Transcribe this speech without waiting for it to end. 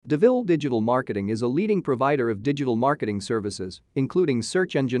DeVille Digital Marketing is a leading provider of digital marketing services, including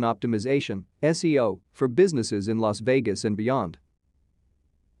search engine optimization, SEO, for businesses in Las Vegas and beyond.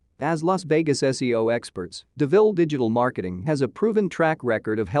 As Las Vegas SEO experts, DeVille Digital Marketing has a proven track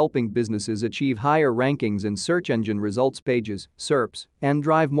record of helping businesses achieve higher rankings in search engine results pages, SERPs, and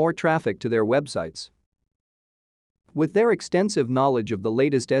drive more traffic to their websites. With their extensive knowledge of the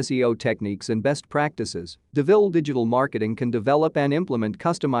latest SEO techniques and best practices, DeVille Digital Marketing can develop and implement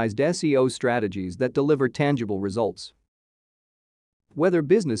customized SEO strategies that deliver tangible results. Whether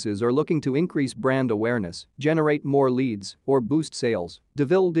businesses are looking to increase brand awareness, generate more leads, or boost sales,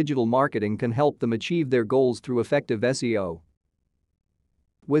 DeVille Digital Marketing can help them achieve their goals through effective SEO.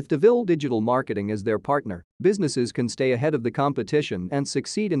 With DeVille Digital Marketing as their partner, businesses can stay ahead of the competition and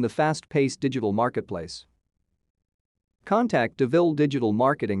succeed in the fast-paced digital marketplace. Contact DeVille Digital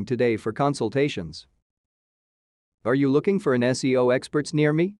Marketing today for consultations. Are you looking for an SEO experts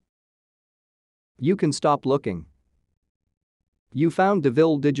near me? You can stop looking. You found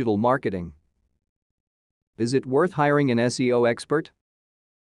DeVille Digital Marketing. Is it worth hiring an SEO expert?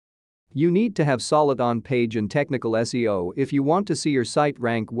 You need to have solid on-page and technical SEO if you want to see your site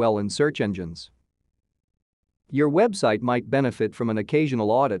rank well in search engines. Your website might benefit from an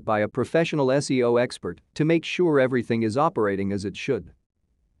occasional audit by a professional SEO expert to make sure everything is operating as it should.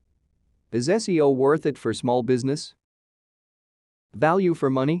 Is SEO worth it for small business? Value for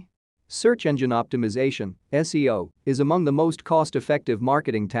money? Search engine optimization, SEO, is among the most cost-effective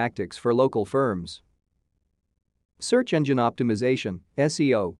marketing tactics for local firms. Search engine optimization,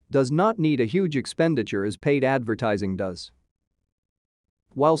 SEO, does not need a huge expenditure as paid advertising does.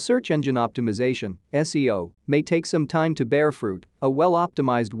 While search engine optimization, SEO, may take some time to bear fruit, a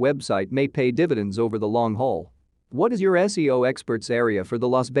well-optimized website may pay dividends over the long haul. What is your SEO experts area for the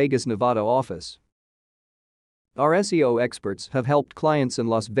Las Vegas, Nevada office? Our SEO experts have helped clients in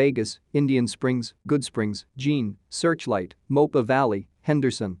Las Vegas, Indian Springs, Goodsprings, Jean, Searchlight, Mopa Valley,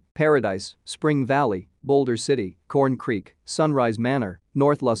 Henderson, Paradise, Spring Valley, Boulder City, Corn Creek, Sunrise Manor,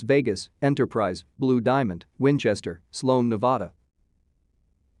 North Las Vegas, Enterprise, Blue Diamond, Winchester, Sloan, Nevada.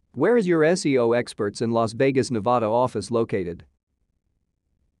 Where is your SEO experts in Las Vegas, Nevada office located?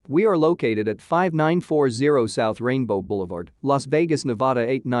 We are located at 5940 South Rainbow Boulevard, Las Vegas, Nevada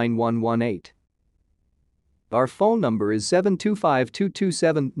 89118. Our phone number is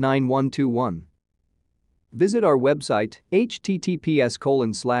 725-227-9121. Visit our website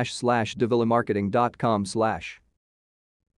https://devillemarketing.com/.